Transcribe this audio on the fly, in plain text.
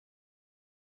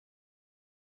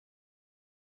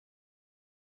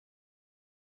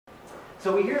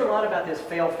So we hear a lot about this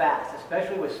fail fast,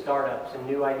 especially with startups and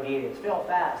new ideas. Fail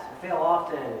fast, fail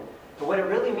often. But what it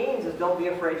really means is don't be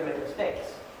afraid to make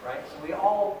mistakes, right? So we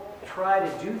all try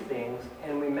to do things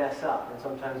and we mess up, and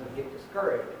sometimes we get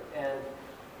discouraged. And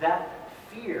that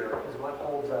fear is what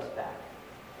holds us back.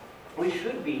 We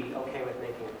should be okay with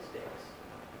making mistakes.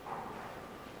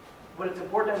 What it's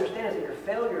important to understand is that your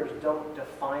failures don't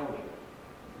define you.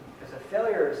 Because a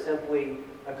failure is simply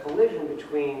a collision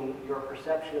between your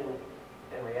perception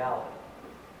and reality.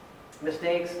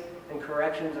 Mistakes and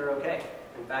corrections are okay.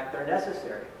 In fact, they're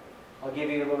necessary. I'll give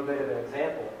you a little bit of an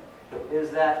example. Is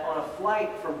that on a flight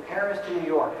from Paris to New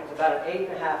York, it's about an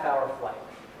 8.5-hour flight.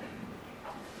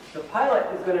 The pilot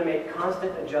is going to make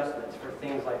constant adjustments for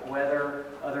things like weather,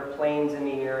 other planes in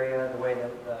the area, the way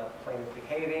that the plane is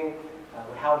behaving,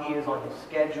 how he is on his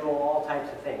schedule, all types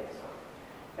of things.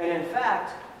 And in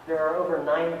fact, there are over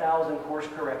 9,000 course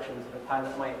corrections that a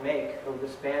pilot might make over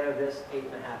the span of this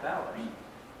 8.5 hours.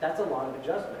 That's a lot of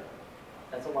adjustment.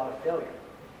 That's a lot of failure.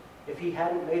 If he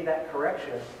hadn't made that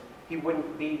correction, he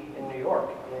wouldn't be in New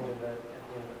York at the end of the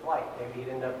flight. Maybe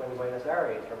he'd end up in Buenos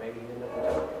Aires, or maybe he'd end up in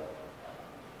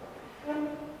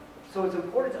Tokyo. So it's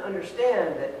important to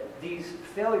understand that these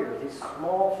failures, these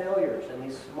small failures, and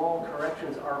these small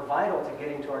corrections are vital to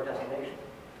getting to our destination.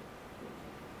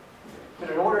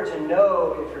 But in order to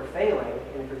know if you're failing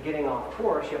and if you're getting off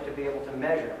course, you have to be able to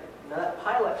measure. Now that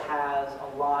pilot has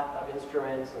a lot of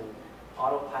instruments and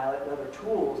autopilot and other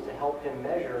tools to help him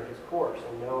measure his course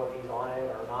and know if he's on it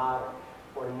or not,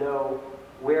 or know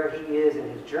where he is in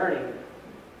his journey.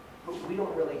 But we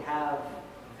don't really have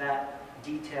that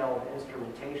detailed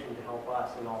instrumentation to help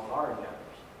us in all of our endeavors.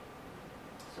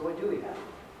 So what do we have?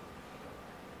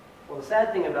 Well, the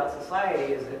sad thing about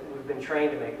society is that we've been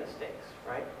trained to make mistakes,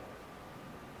 right?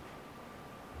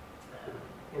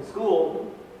 In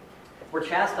school, we're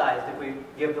chastised if we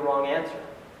give the wrong answer.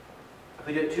 If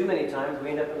we do it too many times,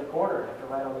 we end up in the corner and have to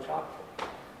write on the chalkboard.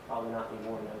 Probably not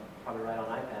anymore, no. Probably write on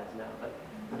iPads now. But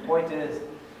the point is,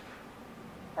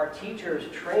 our teachers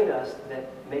train us that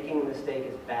making a mistake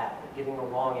is bad, that giving a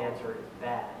wrong answer is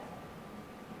bad.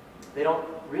 They don't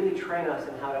really train us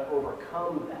in how to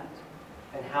overcome that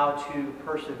and how to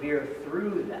persevere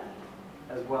through that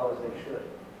as well as they should.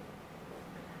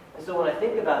 And so when I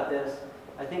think about this,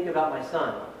 I think about my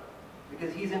son,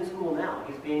 because he's in school now.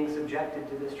 He's being subjected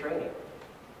to this training.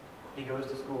 He goes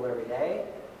to school every day.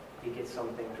 He gets some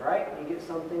things right, and he gets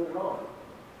some things wrong.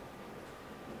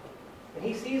 And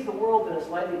he sees the world in a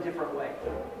slightly different way.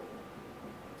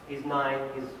 He's 9.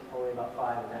 He's only about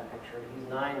 5 in that picture. He's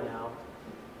 9 now.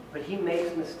 But he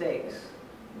makes mistakes.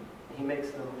 He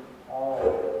makes them all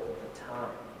the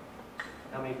time.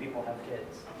 How many people have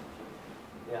kids?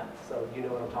 Yeah, so you know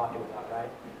what I'm talking about, right?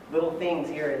 Little things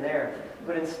here and there.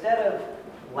 But instead of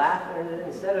laughing,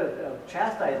 instead of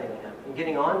chastising him and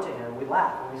getting on to him, we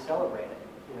laugh and we celebrate it.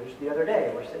 You know, just the other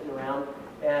day, we're sitting around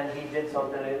and he did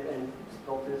something and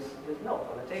spilled his milk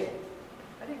on the table.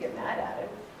 I didn't get mad at him.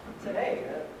 I said, hey,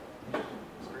 you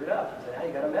screwed up. I said, now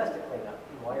you got a mess to clean up.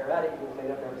 And while you're at it, you can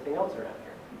clean up everything else around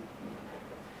here.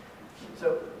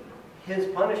 So his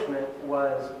punishment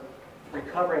was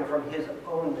recovering from his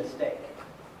own mistake.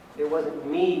 It wasn't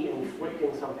me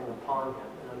inflicting something upon him.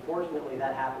 And unfortunately,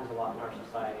 that happens a lot in our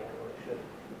society, and it really shouldn't.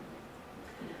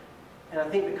 And I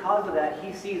think because of that,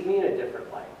 he sees me in a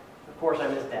different light. Of course,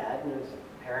 I'm his dad, and as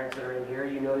parents that are in here,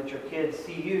 you know that your kids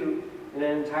see you in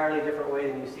an entirely different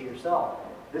way than you see yourself.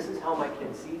 This is how my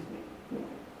kid sees me.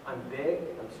 I'm big,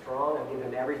 I'm strong, I give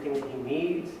him everything that he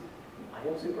needs. I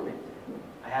am Superman.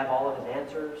 I have all of his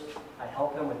answers. I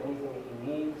help him with anything that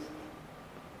he needs.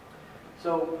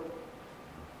 So,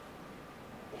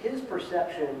 his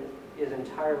perception is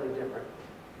entirely different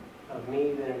of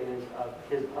me than it is of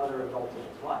his other adults in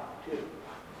his life, too.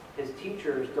 His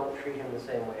teachers don't treat him the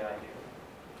same way I do.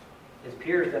 His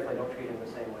peers definitely don't treat him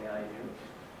the same way I do.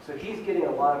 So he's getting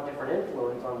a lot of different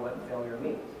influence on what failure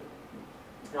means.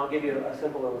 And I'll give you a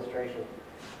simple illustration.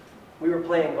 We were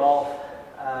playing golf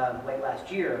late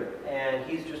last year, and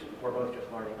we're both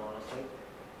just learning, honestly.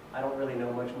 I don't really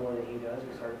know much more than he does.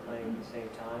 We started playing at the same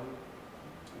time.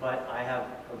 But I have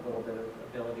a little bit of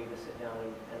ability to sit down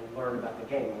and learn about the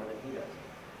game more than he does.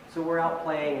 So we're out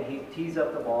playing, and he tees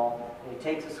up the ball, and he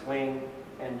takes a swing,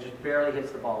 and just barely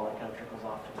hits the ball, and it kind of trickles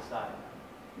off to the side.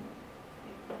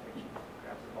 He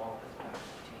grabs the ball, puts it back to the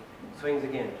tee. Swings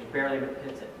again, just barely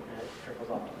hits it, and it trickles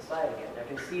off to the side again. I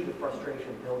can see the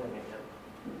frustration building in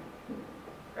him.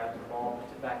 Grabs the ball,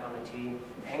 puts it back on the tee,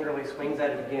 angrily swings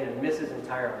at it again, and misses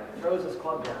entirely. Throws his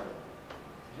club down.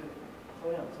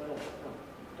 Slow down, slow down.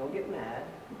 Don't get mad,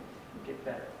 get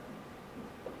better.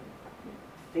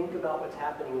 Think about what's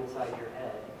happening inside your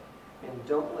head and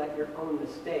don't let your own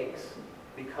mistakes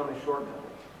become a shortcoming.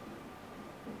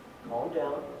 Calm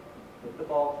down, put the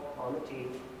ball on the tee,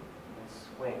 and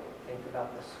swing. Think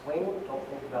about the swing, don't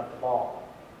think about the ball.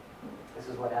 This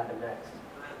is what happened next.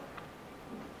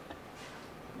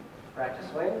 Practice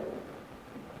swing.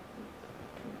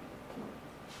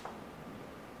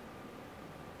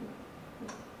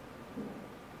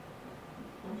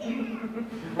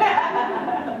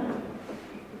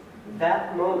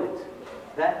 That moment,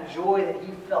 that joy that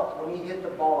he felt when he hit the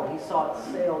ball and he saw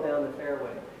it sail down the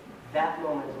fairway, that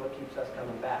moment is what keeps us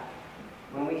coming back.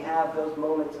 When we have those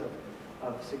moments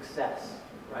of success,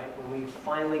 right? When we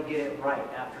finally get it right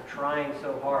after trying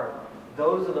so hard,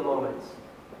 those are the moments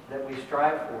that we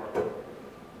strive for.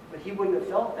 But he wouldn't have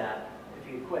felt that if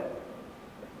he had quit.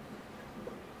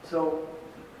 So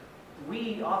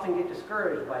we often get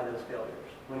discouraged by those failures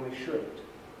when we shouldn't.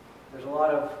 There's a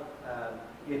lot of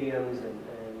idioms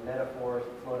and metaphors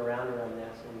that float around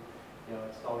this, and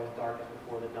it's always darkest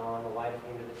before the dawn, the light at the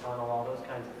end of the tunnel, all those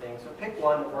kinds of things. So pick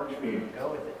one that works for you and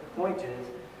go with it. The point is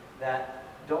that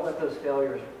don't let those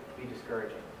failures be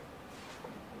discouraging.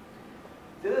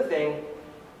 The other thing,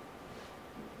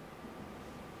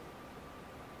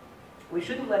 we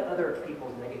shouldn't let other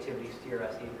people's negativity steer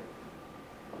us either.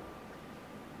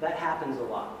 That happens a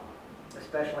lot,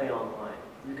 especially online.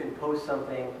 You can post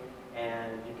something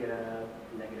and you get a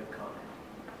negative comment.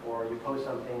 Or you post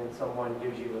something and someone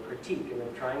gives you a critique and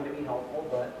they're trying to be helpful,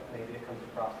 but maybe it comes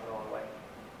across the wrong way.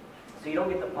 So you don't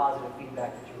get the positive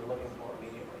feedback that you were looking for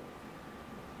immediately.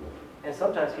 And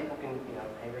sometimes people can,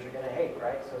 haters are going to hate,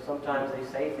 right? So sometimes they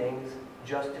say things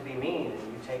just to be mean and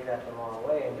you take that the wrong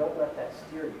way, and don't let that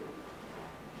steer you.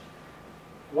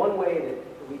 One way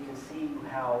that we can see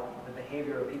how the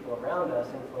behavior of people around us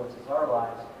influences our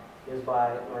lives is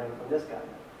by learning from this guy.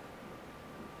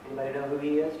 Anybody know who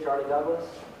he is? Charlie Douglas?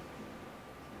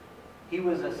 He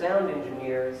was a sound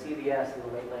engineer at CBS in the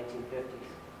late 1950s.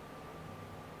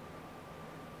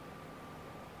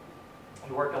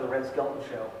 He worked on the Red Skelton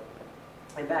Show.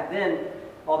 And back then,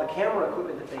 all the camera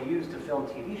equipment that they used to film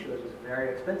TV shows was very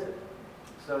expensive.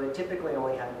 So they typically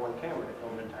only had one camera to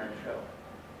film an entire show.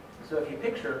 So if you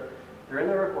picture, they're in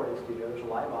the recording studio, there's a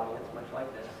live audience, much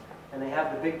like this, and they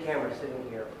have the big camera sitting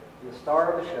here. And the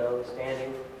star of the show is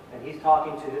standing, and he's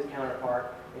talking to his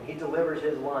counterpart, and he delivers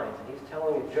his lines, and he's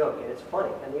telling a joke, and it's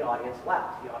funny, and the audience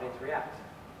laughs, the audience reacts.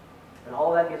 And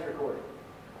all of that gets recorded.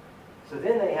 So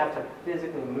then they have to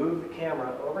physically move the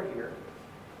camera over here,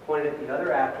 point it at the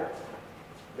other actor,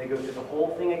 they go through the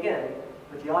whole thing again,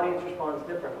 but the audience responds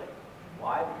differently.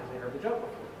 Why? Because they heard the joke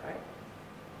before, right?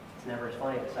 It's never as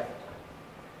funny the second time.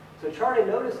 So Charlie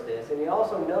noticed this, and he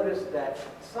also noticed that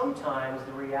sometimes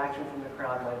the reaction from the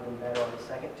crowd might have been better on the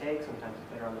second take, sometimes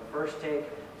it's better on the first take.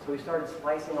 So he started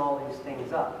slicing all these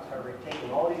things up. He started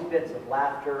taking all these bits of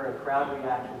laughter and crowd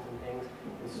reactions and things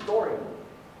and storing them.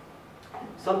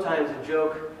 Sometimes a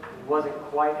joke wasn't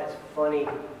quite as funny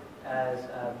as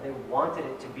they wanted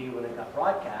it to be when it got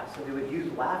broadcast, so they would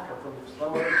use laughter from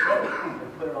some other show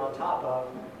and put it on top of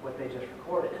what they just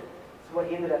recorded. So what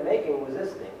he ended up making was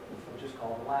this thing, which is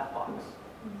called the laugh box.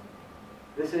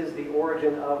 This is the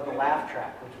origin of the laugh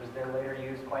track, which was then later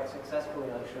used quite successfully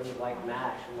on shows like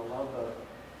MASH and The Love Boat.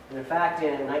 And in fact,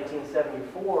 in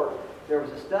 1974, there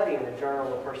was a study in the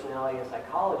Journal of Personality and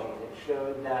Psychology that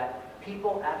showed that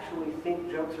people actually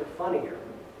think jokes are funnier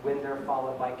when they're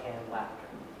followed by canned laughter.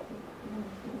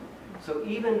 So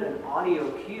even an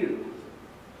audio cue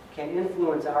can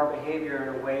influence our behavior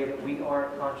in a way that we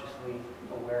aren't consciously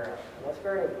aware of. And that's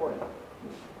very important.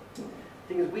 The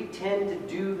thing is, we tend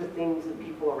to do the things that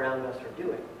people around us are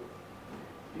doing.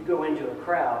 You go into a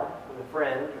crowd with a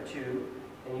friend or two,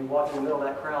 and you walk in the middle of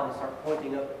that crowd and start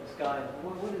pointing up at the sky.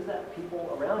 Well, what is that?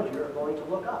 People around you are going to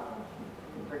look up.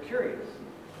 They're curious.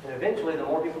 And eventually, the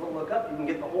more people that look up, you can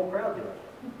get the whole crowd doing it.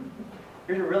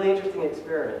 Here's a really interesting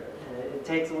experiment. It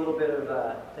takes a little bit of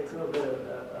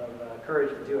courage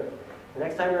to do it. The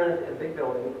next time you're in a big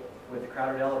building with a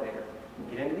crowded elevator,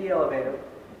 get into the elevator,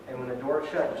 and when the door is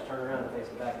shut, just turn around and face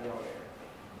the back of the elevator.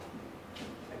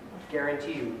 I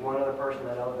guarantee you, one other person in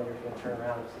that elevator is going to turn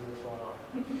around and see what's going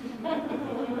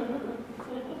on.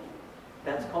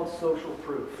 That's called social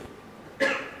proof.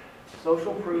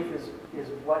 Social proof is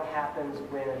what happens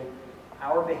when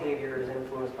our behavior is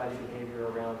influenced by the behavior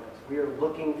around us. We are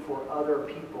looking for other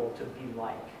people to be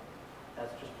like.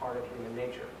 That's just part of human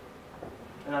nature.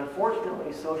 And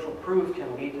unfortunately, social proof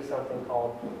can lead to something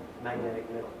called magnetic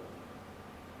middle.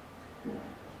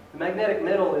 The magnetic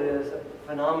middle is a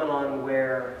phenomenon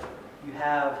where you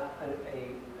have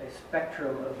a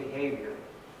spectrum of behavior,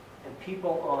 and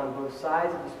people on both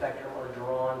sides of the spectrum are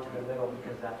drawn to the middle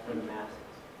because that's where the mass is.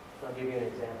 I'll give you an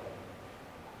example.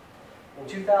 In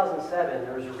 2007,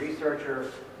 there was a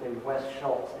researcher named Wes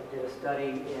Schultz that did a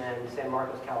study in San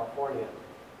Marcos, California,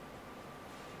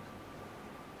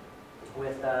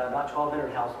 with about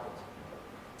 1,200 households.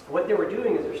 What they were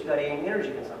doing is they're studying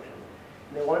energy consumption.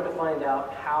 And they wanted to find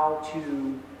out how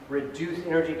to reduce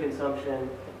energy consumption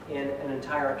in an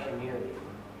entire community.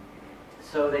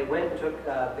 So they went and took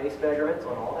base measurements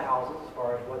on all the houses as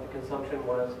far as what the consumption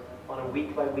was on a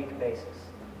week-by-week basis.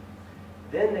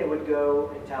 Then they would go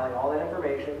and tally all that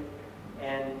information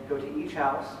and go to each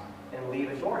house and leave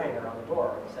a door hanger on the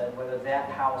door that said whether that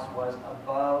house was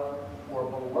above or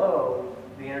below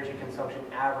the energy consumption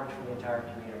average for the entire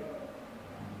community.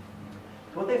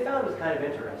 So what they found was kind of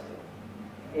interesting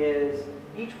is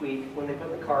each week when they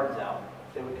put the cards out,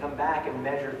 they would come back and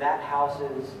measure that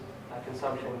house's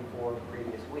consumption for the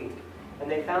previous week.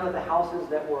 And they found that the houses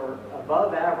that were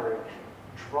above average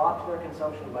dropped their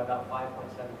consumption by about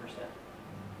 5.7%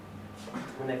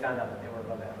 when they found out that they were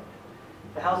above average.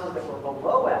 The houses that were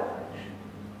below average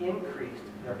increased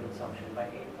their consumption by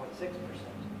 8.6%.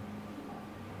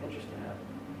 Interesting, huh?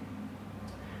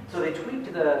 So they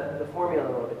tweaked the formula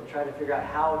a little bit to try to figure out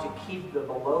how to keep the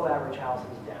below average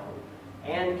houses down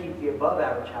and keep the above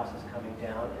average houses coming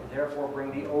down and therefore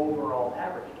bring the overall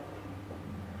average down.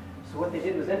 So what they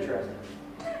did was interesting.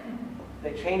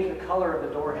 They changed the color of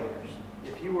the door hangers.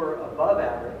 If you were above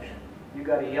average, you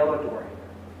got a yellow door hanger.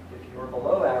 If you were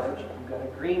below average, you got a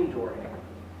green door hanger.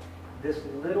 This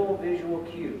little visual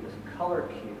cue, this color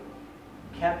cue,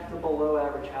 kept the below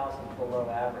average houses below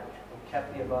average and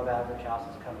kept the above average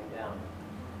houses coming down.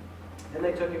 Then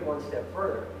they took it one step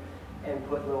further and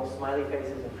put little smiley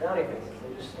faces and frowny faces.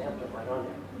 They just stamped them right on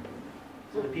there.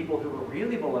 So the people who were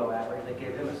really below average, they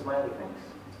gave them a smiley face.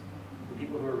 The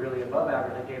people who were really above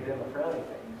average, they gave them a frowny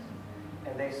face.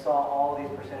 And they saw all these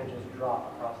percentages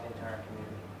drop across the entire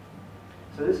community.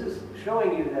 So this is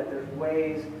showing you that there's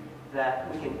ways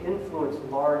that we can influence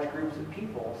large groups of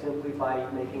people simply by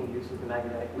making use of the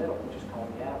magnetic middle, which is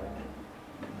called the average.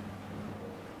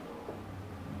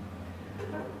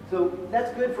 So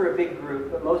that's good for a big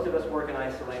group, but most of us work in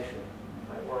isolation.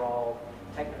 Right? We're all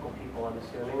technical people, I'm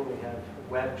assuming. We have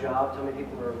web jobs. So many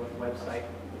people are with website.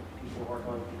 People work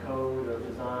on code or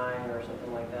design or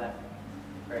something like that.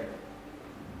 Great.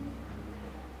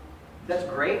 That's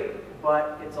great,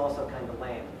 but it's also kind of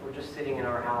lame. If we're just sitting in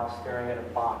our house staring at a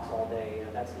box all day,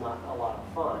 that's not a lot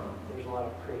of fun. There's a lot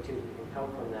of creativity that can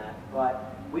come from that,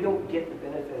 but we don't get the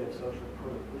benefit of social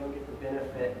proof. We don't get the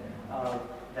benefit of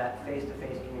that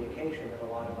face-to-face communication that a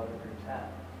lot of other groups have.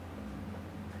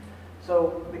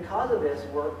 So because of this,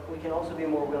 we can also be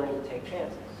more willing to take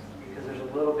chances because there's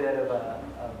a little bit of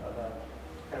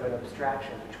kind of an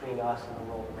abstraction between us and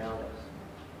the world around us.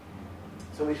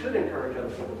 So we should encourage other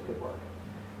people's good work.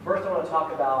 First, I want to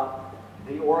talk about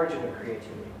the origin of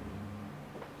creativity.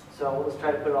 So let's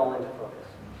try to put it all into focus.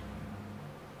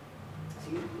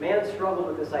 See, man struggled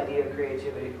with this idea of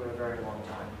creativity for a very long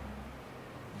time.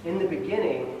 In the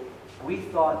beginning, we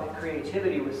thought that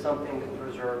creativity was something that was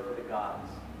reserved for the gods.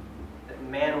 That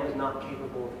man was not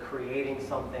capable of creating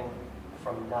something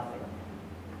from nothing.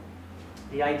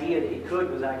 The idea that he could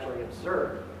was actually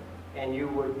absurd, and you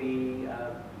would be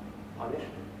punished,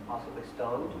 possibly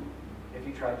stoned, if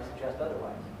you tried to suggest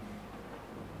otherwise.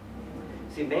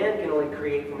 See, man can only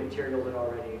create from materials that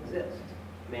already exist.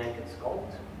 Man can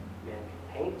sculpt, man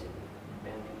can paint,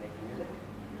 man can make music,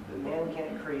 but man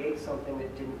can't create something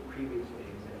that didn't previously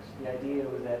exist. The idea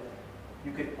was that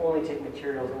you could only take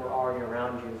materials that were already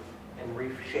around you and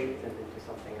reshape them into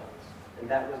something else. And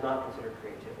that was not considered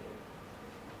creativity.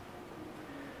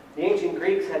 The ancient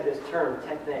Greeks had this term,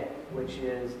 techne, which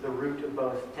is the root of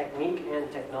both technique and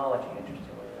technology,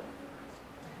 interestingly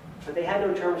enough. But they had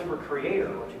no terms for creator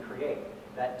or to create.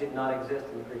 That did not exist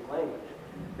in the Greek language.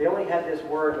 They only had this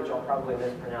word, which I'll probably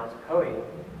mispronounce, koi,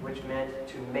 which meant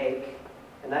to make,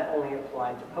 and that only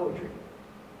applied to poetry.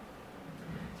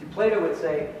 See, Plato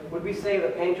would we say of a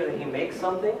painter that he makes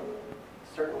something?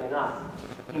 Certainly not.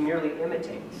 He merely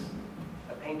imitates.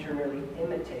 A painter merely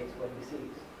imitates what he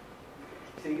sees.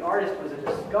 See, the artist was a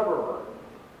discoverer,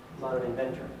 not an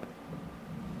inventor.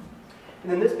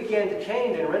 And then this began to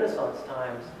change in Renaissance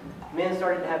times. Men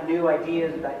started to have new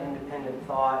ideas about independent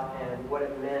thought and what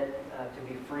it meant to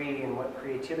be free and what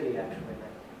creativity actually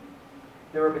meant.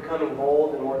 They were becoming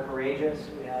bold and more courageous.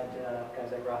 We had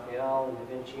guys like Raphael and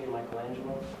Da Vinci and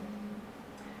Michelangelo.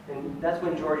 And that's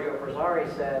when Giorgio Vasari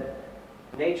said,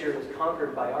 nature is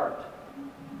conquered by art.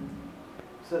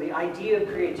 So the idea of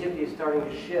creativity is starting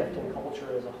to shift in culture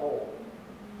as a whole.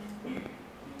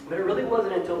 But it really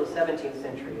wasn't until the 17th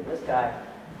century. And this guy,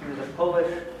 he was a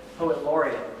Polish poet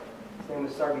laureate His name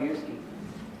was Sarbiewski.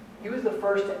 He was the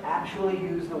first to actually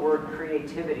use the word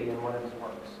creativity in one of his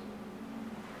works.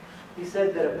 He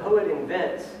said that a poet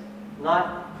invents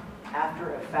not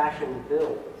after a fashion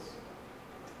builds,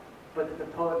 but that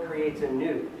the poet creates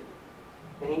anew.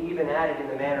 And he even added in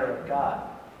the manner of God.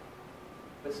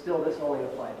 But still, this only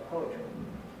applied to poetry.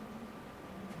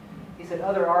 He said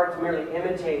other arts merely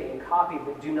imitate and copy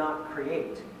but do not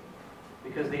create,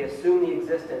 because they assume the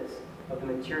existence of the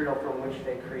material from which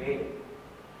they created.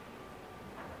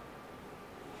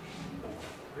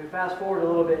 If we fast forward a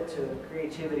little bit to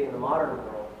creativity in the modern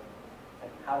world,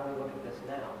 how do we look at this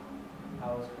now?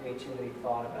 How is creativity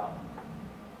thought about?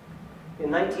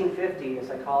 In 1950, a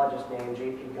psychologist named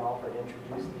J.P. Galford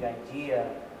introduced the idea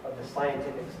of the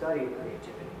scientific study of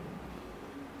creativity.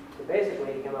 So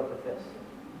basically, he came up with this.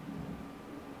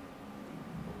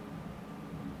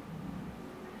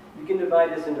 You can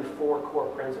divide this into 4 core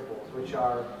principles, which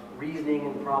are reasoning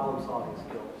and problem-solving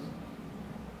skills,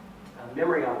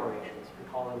 memory operations,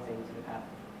 recalling things that have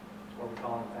happened, or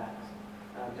recalling facts,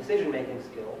 decision-making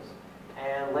skills,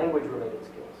 and language-related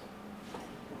skills.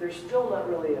 But there's still not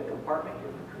really a compartment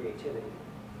here for creativity.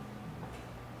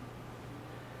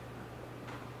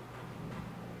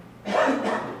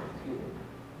 Excuse me.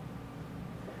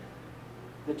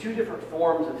 The 2 different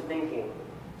forms of thinking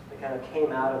that kind of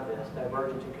came out of this,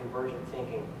 divergent and convergent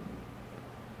thinking,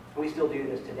 we still do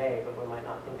this today, but we might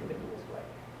not think of it in this way.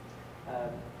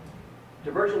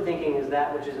 Divergent thinking is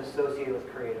that which is associated with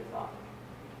creative thought,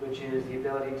 which is the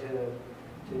ability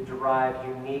to derive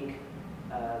unique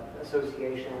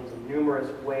associations and numerous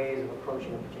ways of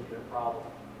approaching a particular problem.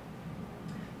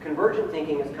 Convergent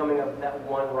thinking is coming up with that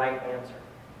one right answer.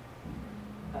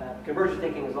 Convergent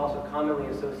thinking is also commonly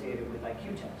associated with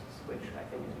IQ tests, which I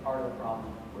think is part of the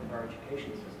problem with our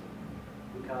education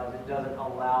system, because it doesn't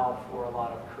allow for a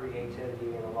lot of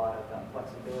creativity and a lot of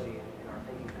flexibility in our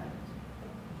thinking patterns.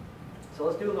 So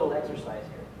let's do a little exercise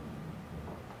here.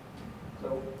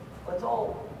 So let's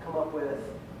all come up with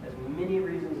as many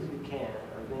reasons as we can,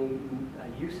 or as many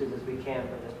uses as we can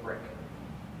for this brick.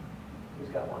 Who's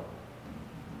got one?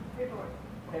 Paperweight.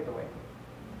 Paperweight.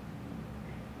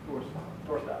 Doorstop.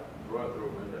 Doorstop. Run through a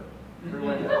window. Through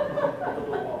window. Build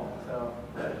a wall. So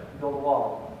build a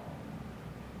wall.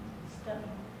 Step.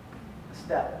 A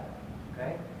step.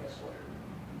 Okay. Insulator.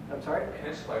 I'm sorry? An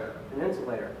insulator. An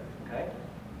insulator. Okay.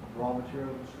 Raw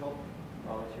material for sculpting.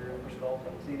 Raw material for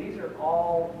sculpting. See, these are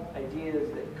all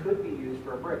ideas that could be used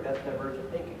for a brick. That's divergent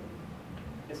thinking.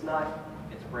 It's not,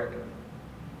 it's a brick.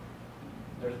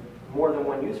 There's more than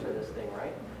one use for this thing,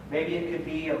 right? Maybe it could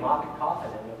be a mock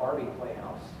coffin in a Barbie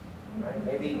playhouse, right?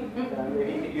 Maybe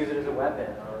maybe you could use it as a weapon,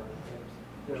 or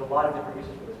there's a lot of different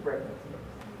uses for this brick.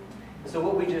 And so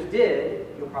what we just did,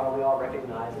 you'll probably all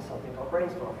recognize, is something called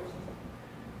brainstorming.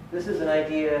 This is an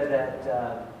idea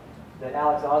that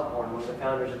Alex Osborne, one of the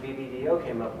founders of BBDO,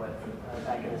 came up with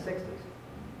back in the 60s.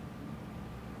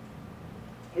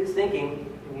 His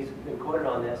thinking, and he's been quoted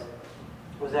on this,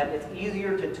 was that it's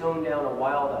easier to tone down a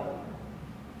wild idea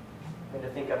than to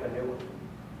think up a new one.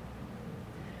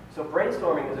 So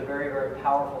brainstorming is a very, very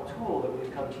powerful tool that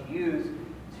we've come to use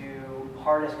to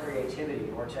harness creativity,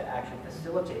 or to actually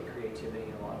facilitate creativity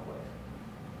in a lot of ways.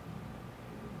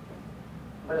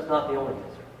 But it's not the only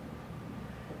answer.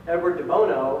 Edward de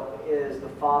Bono is the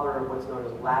father of what's known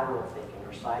as lateral thinking,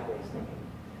 or sideways thinking.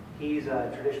 He's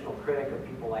a traditional critic of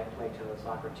people like Plato and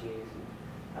Socrates.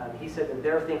 He said that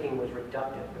their thinking was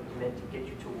reductive. It was meant to get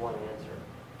you to one answer.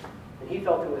 And he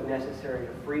felt it was necessary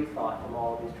to free thought from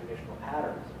all of these traditional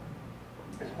patterns.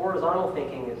 His horizontal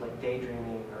thinking is like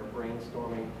daydreaming or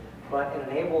brainstorming, but it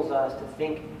enables us to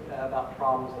think about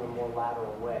problems in a more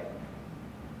lateral way.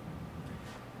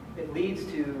 It leads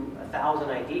to 1,000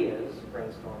 ideas,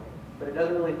 brainstorming, but it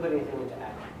doesn't really put anything into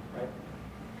action, right?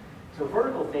 So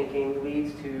vertical thinking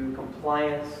leads to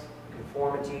compliance,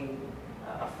 conformity,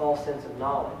 a false sense of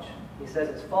knowledge. He says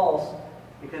it's false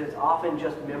because it's often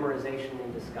just memorization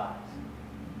in disguise.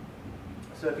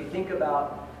 So if you think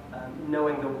about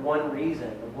knowing the one reason,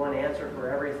 the one answer for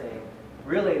everything,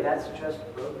 really that's just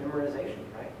rote memorization,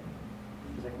 right?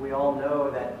 It's like we all know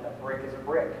that a brick is a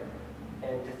brick.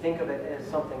 And to think of it as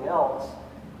something else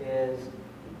is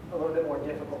a little bit more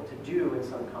difficult to do in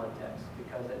some contexts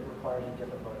because it requires a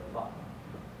different mode of thought.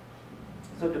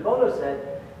 So de Bono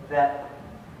said that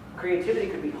creativity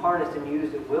could be harnessed and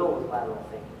used at will with lateral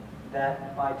thinking.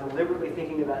 That by deliberately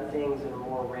thinking about things in a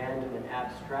more random and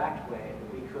abstract way,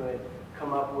 that we could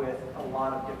come up with a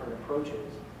lot of different approaches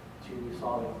to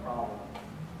solving a problem.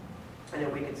 And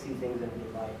that we could see things in a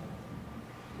new light.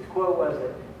 His quote was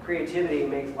that creativity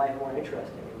makes life more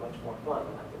interesting and much more fun.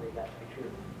 I believe that to be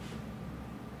true.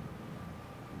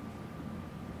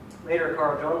 Later,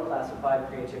 Carl Jung classified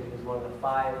creativity as one of the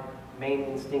 5 main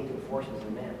instinctive forces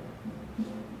in man.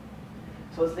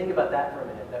 So let's think about that for a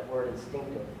minute, that word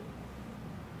instinctive.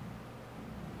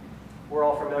 We're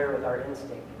all familiar with our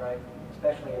instinct, right?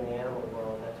 Especially in the animal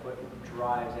world, that's what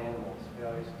drives animals. We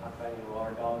always talk about, well,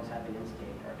 our dogs have an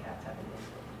instinct, our cats have an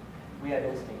instinct. We have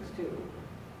instincts too.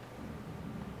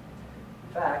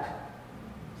 In fact,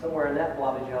 somewhere in that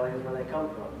blob of jelly is where they come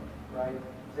from, right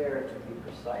there to be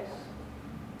precise.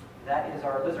 That is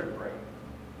our lizard brain.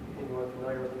 Anyone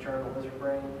familiar with the term lizard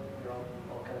brain? You're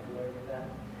all kind of familiar with that?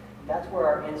 That's where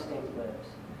our instinct lives.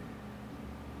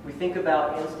 We think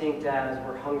about instinct as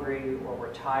we're hungry, or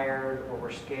we're tired, or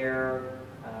we're scared.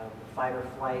 Fight or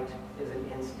flight is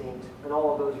an instinct, and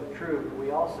all of those are true, but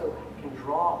we also can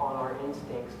draw on our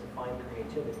instincts to find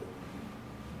creativity.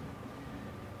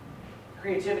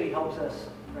 Creativity helps us,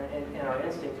 right, and our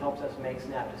instinct helps us make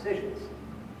snap decisions.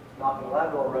 Malcolm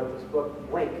Gladwell wrote this book,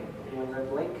 Blink. Anyone read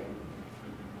Blink?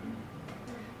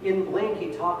 In Blink,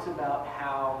 he talks about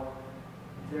how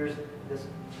there's this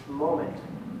moment,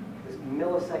 this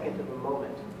millisecond of a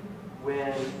moment,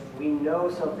 when we know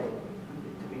something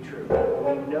to be true.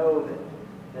 We know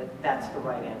that that's the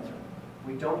right answer.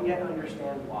 We don't yet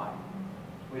understand why.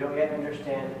 We don't yet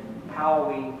understand how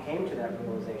we came to that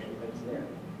realization, but it's there.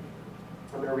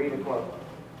 I'm going to read a quote.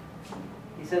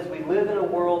 He says, "We live in a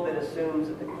world that assumes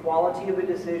that the quality of a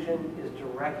decision is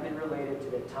directly related to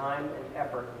the time and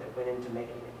effort that went into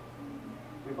making it.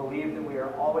 We believe that we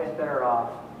are always better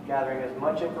off gathering as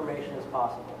much information as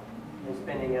possible and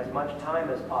spending as much time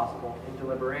as possible in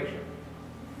deliberation.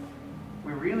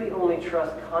 We really only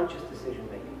trust conscious decision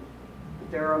making.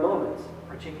 But there are moments,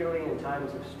 particularly in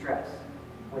times of stress,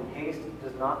 when haste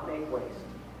does not make waste,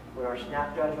 when our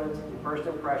snap judgments and first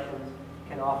impressions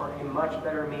can offer a much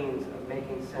better means of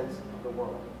making sense of the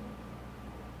world."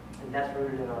 And that's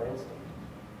rooted in our instinct.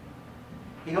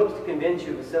 He hopes to convince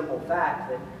you of a simple fact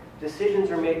that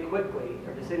decisions are made quickly,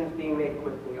 or decisions being made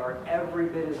quickly, are every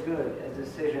bit as good as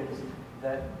decisions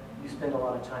that you spend a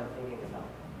lot of time thinking about.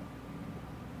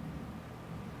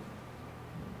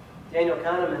 Daniel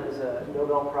Kahneman is a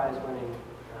Nobel Prize-winning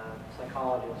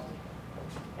psychologist.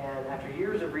 And after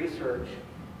years of research,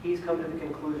 he's come to the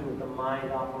conclusion that the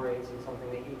mind operates in something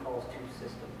that he calls 2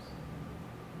 systems.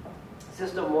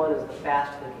 System 1 is the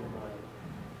fast-thinking mind,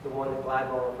 the one that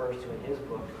Gladwell refers to in his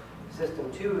book. System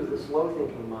 2 is the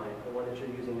slow-thinking mind, the one that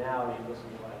you're using now as you listen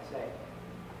to what I say.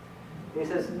 And he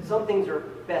says some things are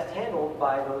best handled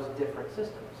by those different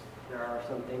systems. There are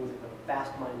some things that the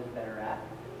fast mind is better at,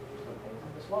 some things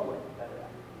that the slow mind is better at.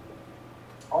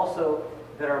 Also,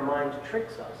 that our mind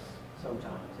tricks us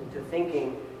sometimes into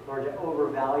thinking or into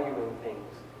overvaluing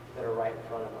things that are right in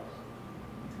front of us.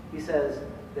 He says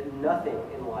that nothing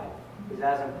in life is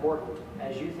as important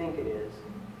as you think it is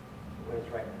when it's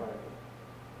right in front of you.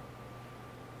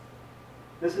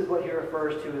 This is what he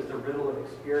refers to as the riddle of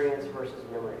experience versus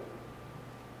memory.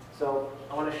 So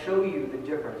I want to show you the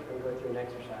difference. We're going to go through an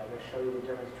exercise. I'm going to show you the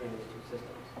difference between these 2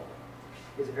 systems.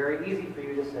 It's very easy for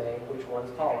you to say which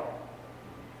one's taller,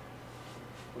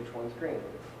 which one's green.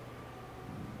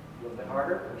 A little bit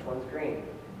harder, which one's green.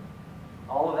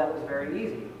 All of that was very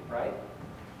easy, right?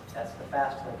 That's the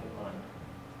fast-thinking mind.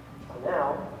 So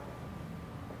now,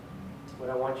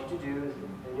 what I want you to do is,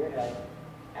 in your head,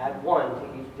 add 1 to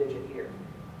each digit here.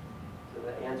 So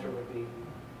the answer would be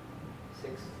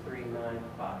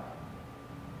 6395.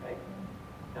 Okay?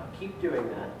 Now keep doing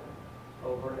that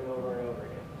over and over and over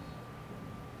again.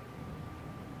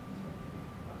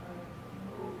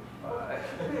 5.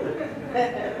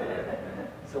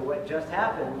 So what just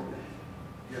happened,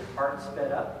 your heart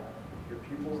sped up, your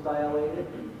pupils dilated,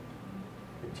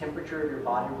 the temperature of your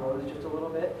body rose just a little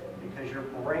bit because your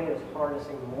brain is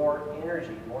harnessing more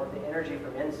energy, more of the energy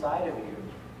from inside of you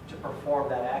to perform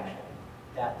that action.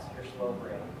 That's your slow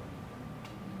brain.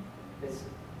 It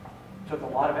took a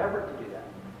lot of effort to do that.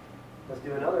 Let's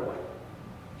do another one.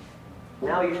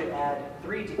 Now you should add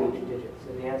 3 to each digit,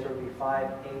 so the answer would be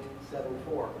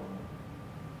 5874.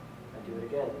 Now do it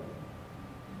again.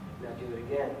 Now do it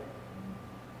again.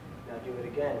 Now do it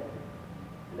again.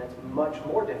 And that's much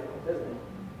more difficult, isn't it?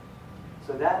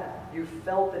 So that you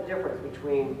felt the difference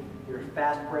between your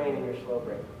fast brain and your slow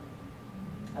brain.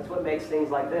 That's what makes things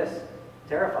like this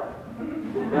terrifying,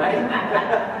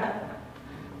 right?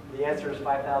 The answer is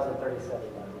 5037, by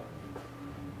the way.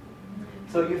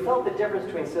 So you felt the difference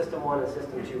between System 1 and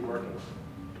System 2 working.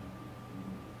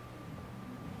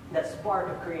 That spark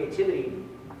of creativity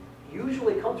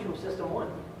usually comes from System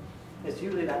 1. It's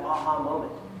usually that aha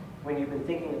moment when you've been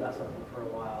thinking about something for a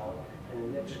while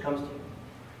and it just comes to you.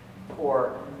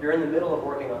 Or you're in the middle of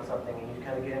working on something and you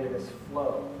kind of get into this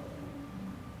flow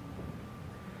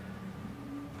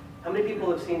How many people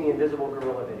have seen the Invisible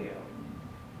Gorilla video?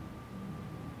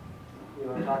 You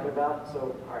know what I'm talking about?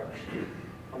 So, all right.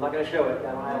 I'm not going to show it.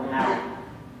 I don't have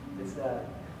it. It's,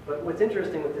 but what's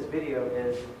interesting with this video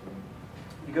is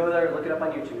you go there, look it up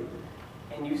on YouTube,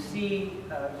 and you see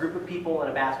a group of people in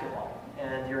a basketball,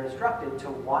 and you're instructed to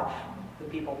watch the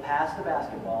people pass the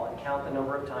basketball and count the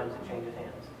number of times it changes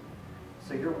hands.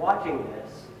 So you're watching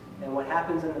this, and what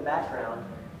happens in the background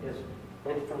is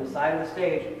from the side of the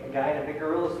stage, a guy in a big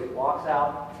gorilla suit walks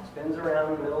out, spins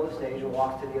around in the middle of the stage, and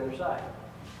walks to the other side.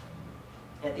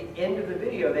 At the end of the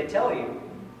video, they tell you,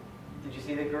 did you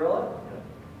see the gorilla?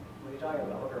 What are you talking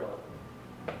about? What gorilla?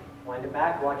 Wind it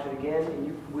back, watch it again, and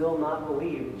you will not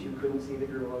believe that you couldn't see the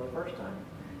gorilla the first time.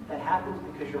 That happens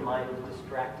because your mind was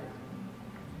distracted.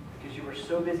 Because you were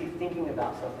so busy thinking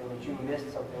about something that you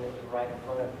missed something that was right in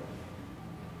front of you.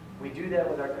 We do that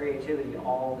with our creativity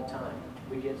all the time.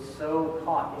 We get so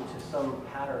caught into some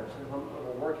patterns, and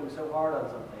we're working so hard on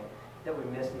something that we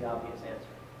miss the obvious answer.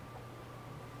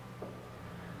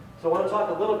 So I want to talk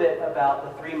a little bit about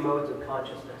the 3 modes of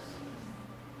consciousness.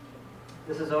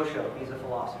 This is Osho. He's a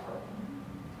philosopher.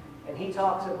 And he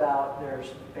talks about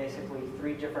there's basically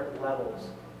 3 different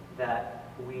levels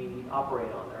that we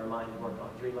operate on, that our minds work on,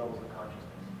 3 levels of consciousness.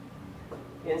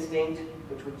 Instinct,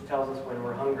 which tells us when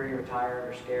we're hungry or tired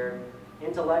or scared.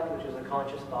 Intellect, which is a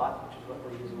conscious thought, which is what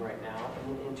we're using right now.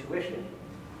 And then intuition,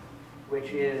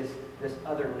 which is this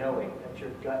other knowing, that's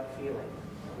your gut feeling.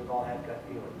 We've all had gut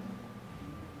feelings.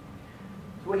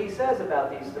 So what he says about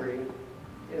these 3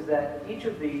 is that each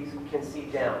of these can see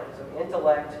down. So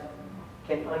intellect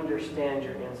can understand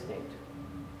your instinct.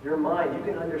 Your mind, you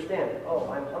can understand it.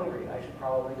 Oh, I'm hungry. I should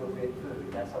probably go get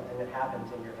food. That's something that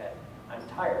happens in your head. I'm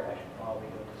tired. I should probably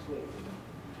go to sleep.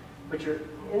 But your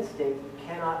instinct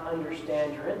cannot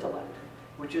understand your intellect,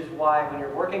 which is why when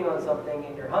you're working on something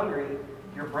and you're hungry,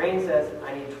 your brain says,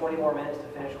 I need 20 more minutes to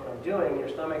finish what I'm doing. And your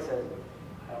stomach says,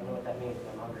 I don't know what that means,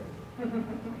 but I'm hungry.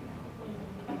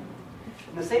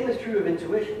 And the same is true of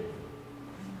intuition.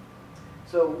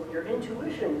 So your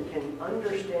intuition can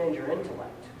understand your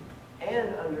intellect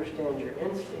and understand your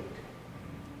instinct.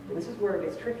 And this is where it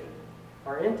gets tricky.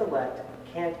 Our intellect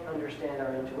can't understand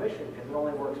our intuition because it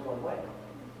only works one way.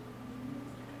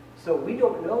 So we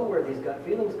don't know where these gut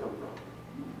feelings come from.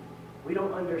 We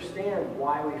don't understand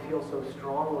why we feel so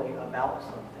strongly about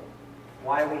something.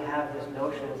 Why we have this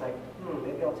notion, it's like,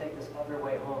 maybe I'll take this other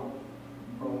way home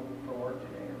from work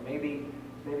today. Or maybe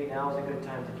now's a good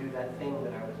time to do that thing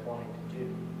that I was wanting to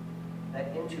do.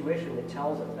 That intuition that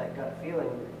tells us, that gut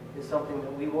feeling, is something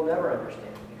that we will never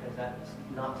understand because that's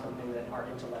not something that our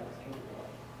intellect is capable of.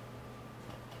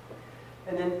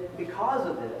 And then because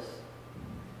of this,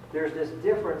 there's this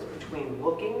difference between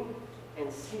looking and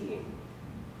seeing.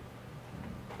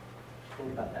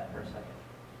 Think about that for a second.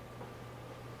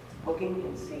 Looking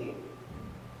and seeing.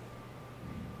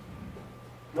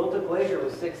 Milton Glaser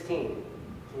was 16.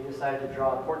 He decided to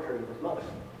draw a portrait of his mother.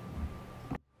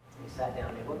 He sat down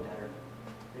and he looked at her.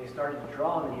 And he started to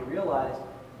draw and he realized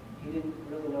he didn't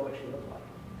really know what she looked like.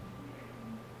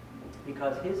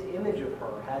 Because his image of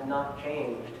her had not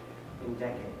changed in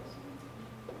decades.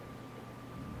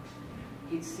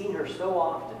 He'd seen her so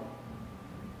often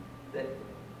that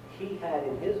he had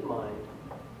in his mind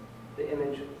the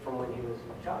image from when he was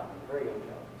a child, a very young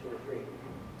child, 2 or 3.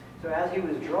 So as he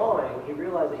was drawing, he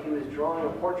realized that he was drawing a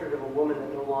portrait of a woman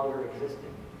that no longer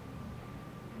existed.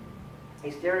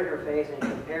 He stared at her face and he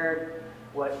compared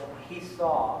what he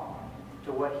saw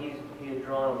to what he had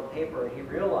drawn on the paper, and he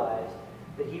realized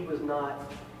that he was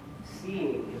not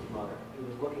seeing his mother, he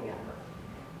was looking at her.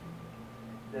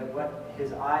 That what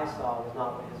his eyes saw was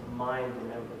not what his mind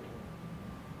remembered.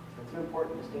 That's an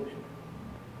important distinction.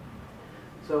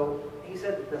 So he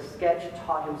said that the sketch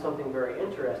taught him something very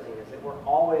interesting, is that we're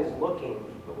always looking,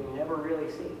 but we never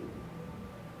really see.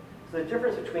 So the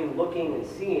difference between looking and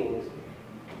seeing is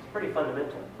pretty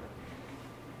fundamental.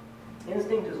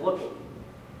 Instinct is looking.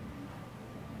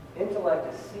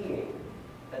 Intellect is seeing.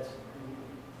 That's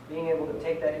being able to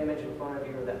take that image in front of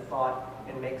you or that thought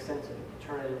and make sense of it,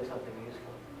 turn it into something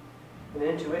useful. And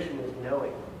intuition is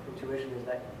knowing. Intuition is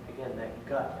that, again, that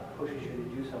gut that pushes you to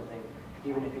do something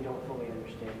even if you don't fully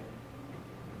understand it.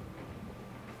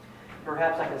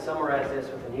 Perhaps I can summarize this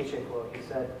with a Nietzsche quote. He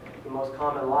said, the most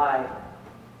common lie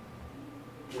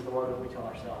is the one that we tell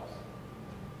ourselves.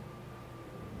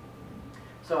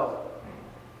 So,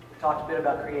 we talked a bit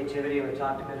about creativity, we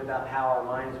talked a bit about how our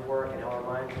minds work and how our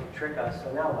minds can trick us,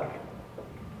 so now what?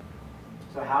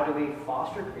 So how do we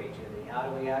foster creativity? How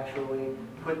do we actually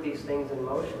put these things in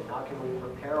motion? How can we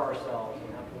prepare ourselves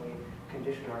and how can we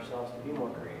condition ourselves to be more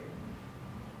creative?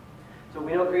 So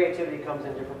we know creativity comes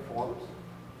in different forms.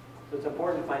 So it's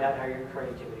important to find out how your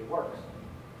creativity works.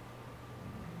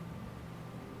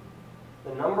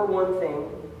 The number one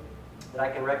thing that I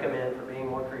can recommend for being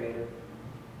more creative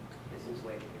is some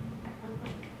sleep.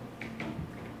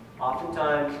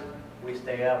 Oftentimes, we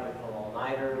stay up, we pull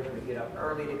all-nighters, we get up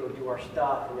early to go do our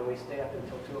stuff, and then we stay up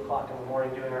until 2 o'clock in the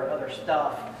morning doing our other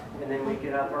stuff, and then we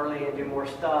get up early and do more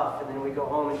stuff, and then we go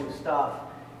home and do stuff,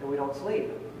 and we don't sleep.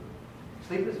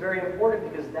 Sleep is very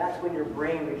important because that's when your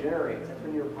brain regenerates. That's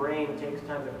when your brain takes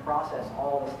time to process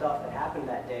all the stuff that happened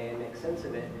that day and make sense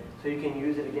of it so you can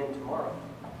use it again tomorrow.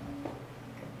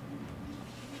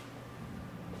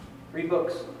 Read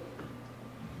books.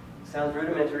 Sounds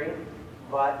rudimentary,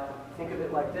 but think of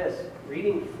it like this.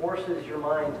 Reading forces your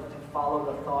mind to follow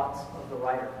the thoughts of the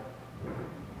writer.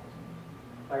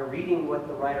 By reading what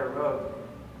the writer wrote,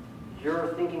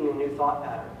 you're thinking in new thought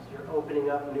patterns. You're opening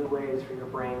up new ways for your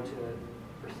brain to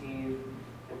perceive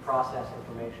and process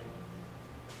information.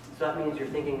 So that means you're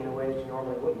thinking in a way that you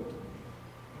normally wouldn't.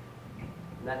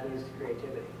 And that leads to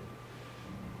creativity.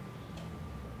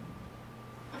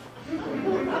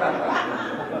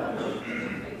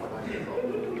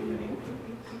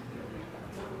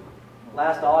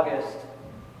 Last August,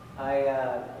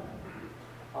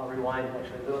 I'll rewind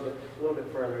actually a little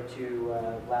bit further to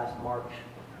last March.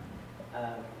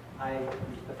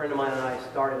 A friend of mine and I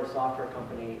started a software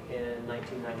company in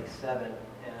 1997,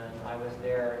 and I was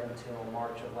there until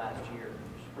March of last year.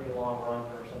 It's a pretty long run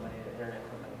for somebody at an internet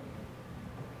company.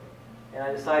 And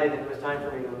I decided it was time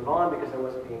for me to move on because I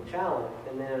wasn't being challenged.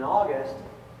 And then in August,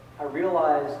 I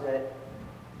realized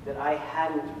that I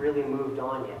hadn't really moved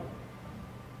on yet.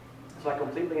 So I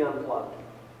completely unplugged.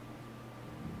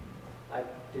 I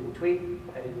didn't tweet,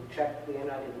 I didn't check the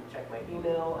internet, I didn't check my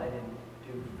email, I didn't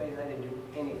do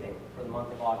anything for the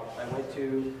month of August. I went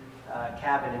to a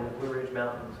cabin in the Blue Ridge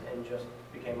Mountains and just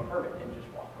became a hermit and just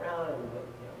walked around and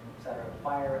sat around a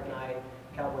fire at night.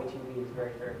 Cowboy TV is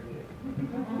very therapeutic.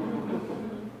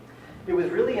 It was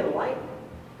really enlightening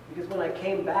because when I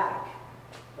came back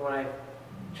and when I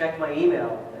checked my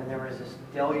email and there was this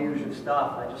deluge of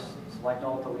stuff, I just select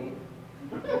all delete.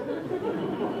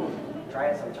 Try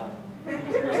it sometime.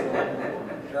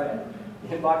 Try it.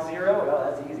 Inbox 0? Oh,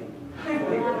 that's easy.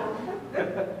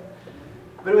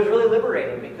 But it was really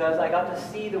liberating because I got to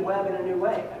see the web in a new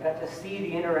way. I got to see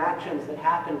the interactions that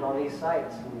happened on these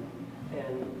sites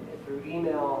and through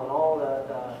email and all the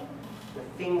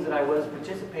things that I was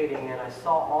participating in. I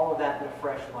saw all of that in a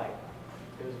fresh light.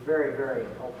 It was very, very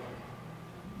helpful.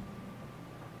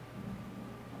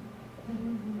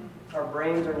 Our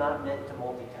brains are not meant to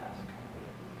multitask.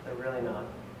 They're really not.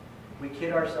 We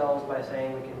kid ourselves by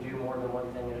saying we can do more than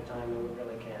one thing at a time, and we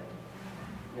really can't.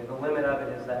 The limit of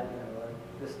it is that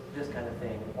this kind of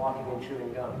thing, walking and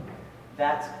chewing gum.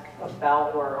 That's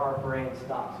about where our brain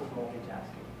stops with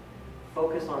multitasking.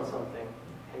 Focus on something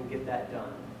and get that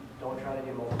done. Don't try to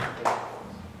do multiple things at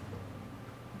once.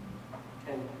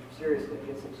 And seriously,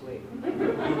 get some sleep.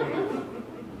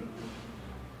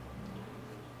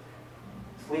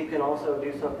 Sleep can also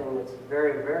do something that's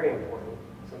very, very important,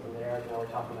 something that Eric and I were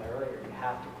talking about earlier. You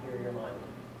have to clear your mind.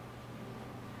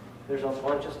 There's a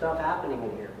bunch of stuff happening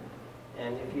in here.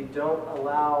 And if you don't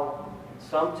allow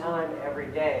some time every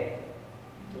day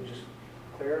to just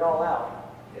clear it all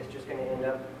out, it's just going to end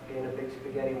up being a big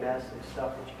spaghetti mess of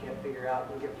stuff that you can't figure out,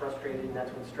 and you get frustrated, and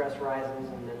that's when stress rises,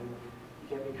 and then you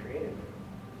can't be creative.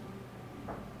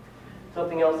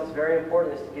 Something else that's very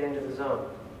important is to get into the zone.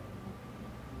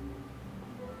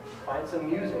 Find some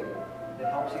music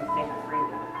that helps you think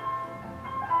freely.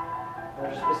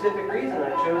 There's a specific reason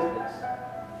I chose this.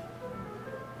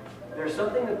 There's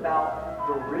something about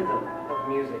the rhythm of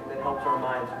music that helps our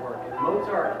minds work. And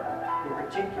Mozart, in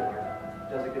particular,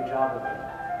 does a good job of it.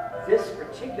 This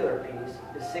particular piece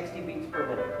is 60 beats per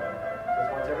minute. So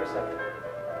it's once every second.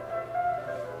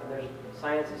 And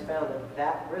science has found that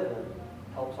that rhythm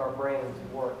helps our brains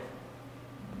work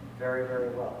very, very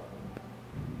well.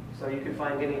 So you can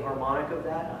find any harmonic of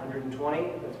that,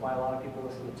 120. That's why a lot of people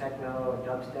listen to techno and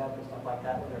dubstep and stuff like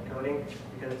that when they're coding,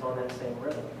 because it's on that same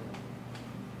rhythm.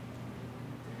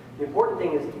 The important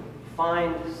thing is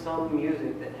find some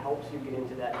music that helps you get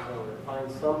into that zone, or find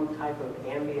some type of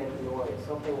ambient noise,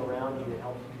 something around you that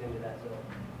helps you get into that zone.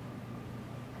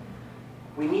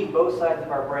 We need both sides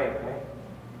of our brain, right?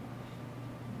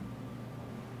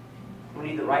 We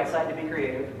need the right side to be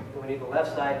creative, and we need the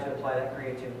left side to apply that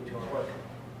creativity to our work.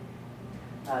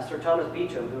 Sir Thomas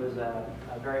Beecham, who is a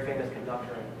very famous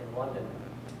conductor in London,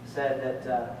 said that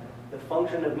the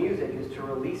function of music is to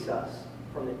release us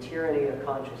from the tyranny of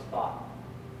conscious thought.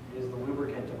 It is the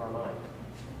lubricant of our mind.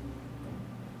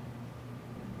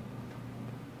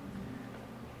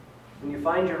 When you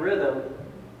find your rhythm,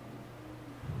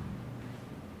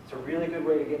 it's a really good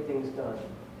way to get things done.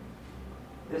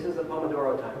 This is the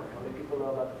Pomodoro timer. How many people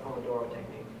know about the Pomodoro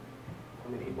technique? How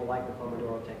many people like the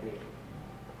Pomodoro technique?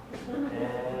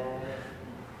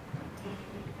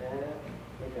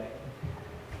 Okay.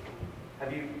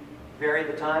 Have you varied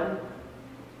the time?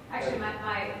 Actually, my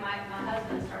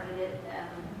husband started it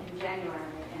in January,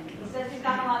 and he says he's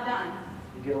gotten a lot done.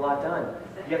 You get a lot done.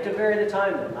 You have to vary the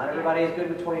time though. Not everybody is good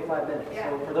with 25 minutes. Yeah.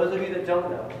 So for those of you that don't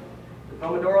know, the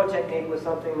Pomodoro technique was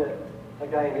something that a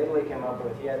guy in Italy came up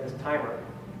with. He had this timer.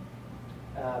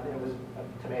 It was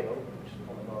a tomato, which is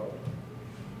Pomodoro.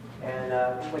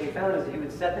 And what he found is that he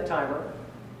would set the timer,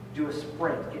 do a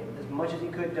sprint, get as much as he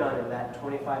could done in that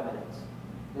 25 minutes,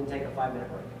 then take a 5-minute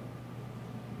break.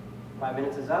 5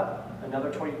 minutes is up,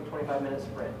 another 25-minute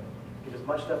sprint. Get as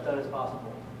much stuff done as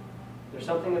possible. There's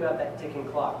something about that ticking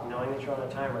clock, knowing that you're on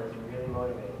a timer, that's really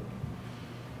motivating.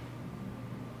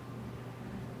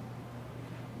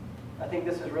 I think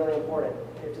this is really important.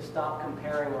 We have to stop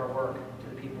comparing our work to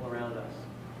the people around us.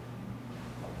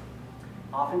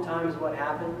 Oftentimes what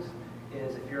happens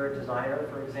is if you're a designer,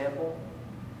 for example,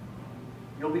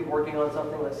 you'll be working on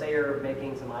something, let's say you're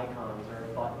making some icons or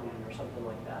a button or something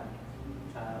like that,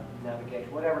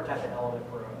 navigation, whatever type of element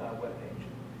for a web page.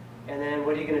 And then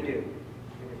what are you going to do?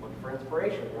 You're looking for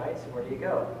inspiration, right? So where do you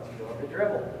go? You go over to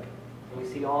Dribbble. And you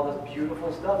see all this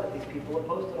beautiful stuff that these people have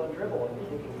posted on Dribbble, and you're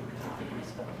thinking, God, this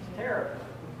stuff is terrible.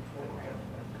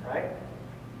 Right?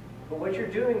 But what you're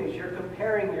doing is you're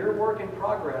comparing your work in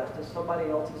progress to somebody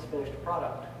else's finished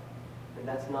product. And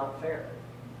that's not fair.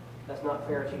 That's not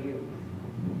fair to you.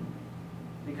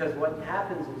 Because what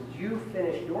happens is you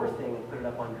finish your thing and put it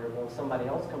up on Dribbble, and somebody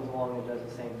else comes along and does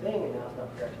the same thing, and now it's not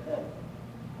fair to them.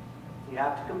 You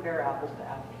have to compare apples to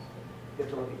apples. You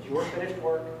have to look at your finished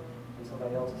work and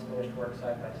somebody else's finished work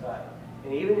side by side.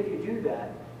 And even if you do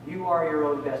that, you are your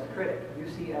own best critic. You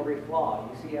see every flaw.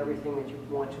 You see everything that you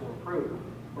want to improve,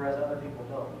 whereas other people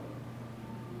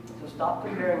don't. So stop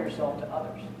comparing yourself to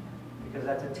others, because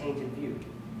that's a tainted view.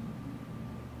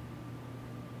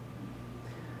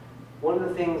 One of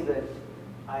the things that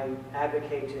I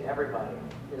advocate to everybody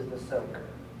is the soak.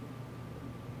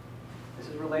 This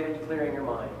is related to clearing your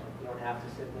mind. You don't have to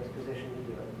sit in this position to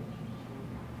do it.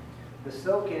 The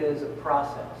soak is a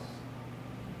process.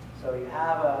 So you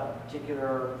have a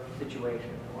particular situation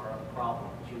or a problem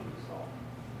that you need to solve.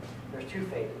 There's two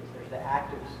phases. There's the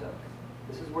active soak.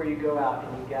 This is where you go out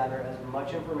and you gather as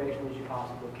much information as you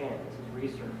possibly can. This is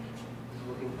research. This is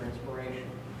looking for inspiration.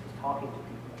 This is talking to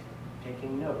people,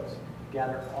 taking notes.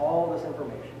 Gather all this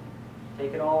information.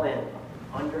 Take it all in.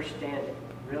 Understand it.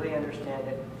 Really understand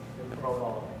it, and throw it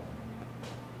all away.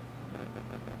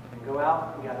 And go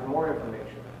out and gather more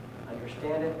information.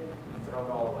 Understand it, and throw it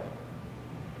all away.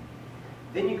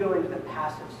 Then you go into the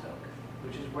passive soak,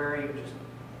 which is where you just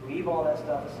leave all that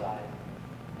stuff aside,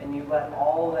 and you let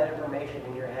all of that information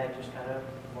in your head just kind of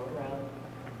float around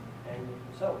and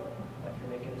soak, like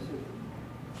you're making a soup.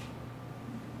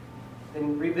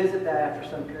 Then revisit that after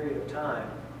some period of time,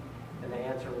 and the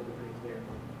answer will be pretty clear.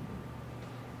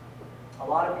 A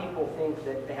lot of people think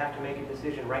that they have to make a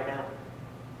decision right now,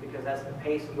 because that's the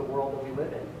pace of the world that we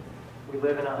live in. We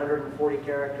live in a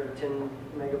 140-character, 10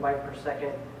 megabyte per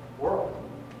second world.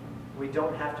 We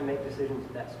don't have to make decisions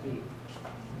at that speed.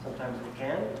 Sometimes we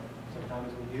can,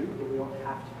 sometimes we do, but we don't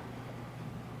have to.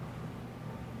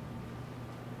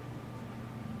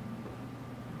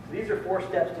 So these are 4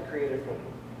 steps to creative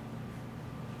thinking.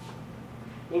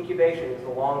 Incubation is the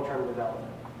long-term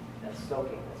development. That's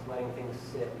soaking. That's letting things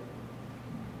sit.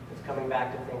 It's coming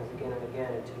back to things again and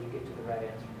again until you get to the right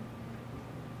answer.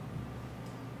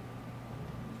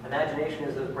 Imagination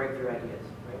is those breakthrough ideas,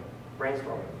 right?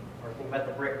 Brainstorming. Or think about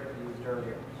the brick that we used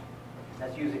earlier.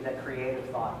 That's using that creative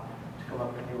thought to come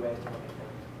up with new ways to look at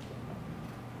things.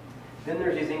 Then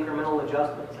there's these incremental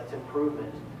adjustments. That's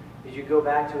improvement. As you go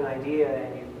back to an idea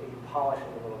and you polish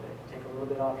it a little bit. Take a little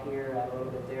bit off here, add a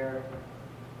little bit there.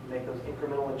 Make those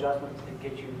incremental adjustments that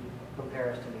get you from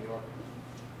Paris to New York.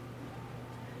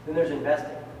 Then there's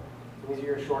investing. These are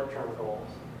your short-term goals.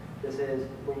 This is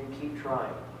when you keep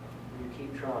trying. When you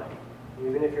keep trying.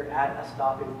 Even if you're at a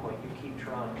stopping point, you keep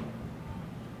trying.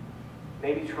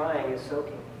 Maybe trying is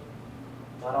soaking.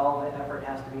 Not all the effort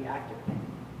has to be active,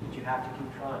 but you have to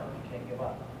keep trying. You can't give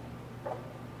up.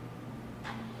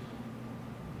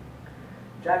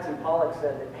 Jackson Pollock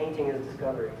said that painting is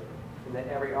discovery, and that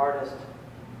every artist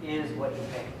is what he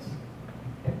paints,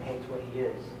 and paints what he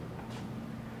is.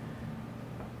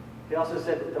 He also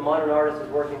said that the modern artist is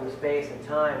working with space and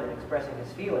time and expressing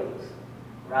his feelings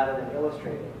rather than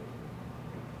illustrating.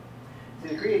 See,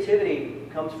 the creativity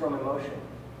comes from emotion.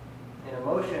 And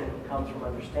emotion comes from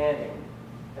understanding,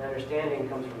 and understanding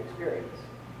comes from experience.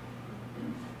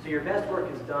 So your best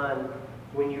work is done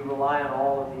when you rely on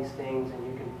all of these things and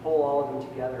you can pull all of them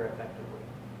together effectively.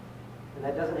 And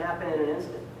that doesn't happen in an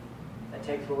instant. That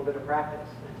takes a little bit of practice.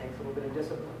 It takes a little bit of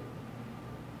discipline.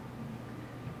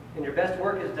 And your best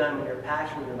work is done when you're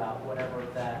passionate about whatever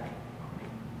that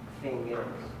thing is.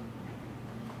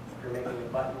 If you're making a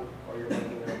button, or you're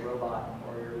making a robot,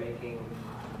 or you're making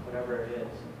whatever it is,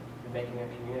 you're making a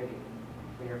community.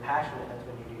 When you're passionate, that's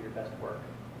when you do your best work.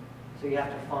 So you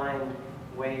have to find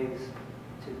ways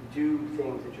to do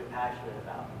things that you're passionate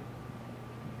about.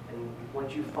 And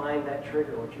once you find that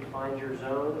trigger, once you find your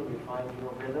zone and you find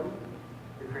your rhythm,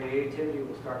 your creativity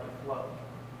will start to flow.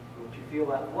 And once you feel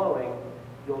that flowing,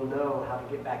 you'll know how to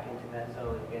get back into that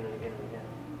zone again and again and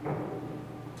again.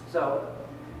 So,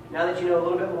 now that you know a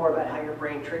little bit more about how your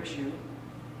brain tricks you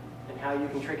and how you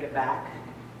can trick it back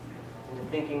into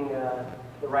thinking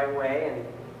the right way, and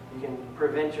you can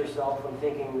prevent yourself from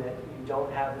thinking that you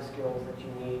don't have the skills that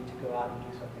you need to go out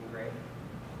and do something great,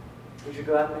 you should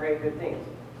go out and create good things.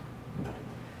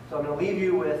 So I'm going to leave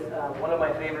you with one of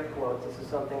my favorite quotes. This is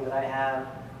something that I have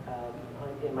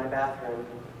in my bathroom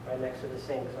right next to the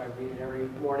sink, so I read it every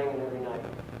morning and every night.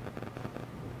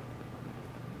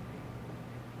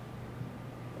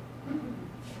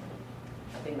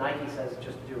 I think Nike says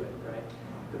just do it, right?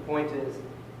 The point is,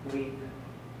 leap,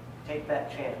 take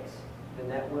that chance, the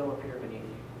net will appear beneath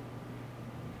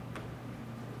you.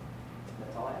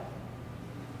 That's all I have.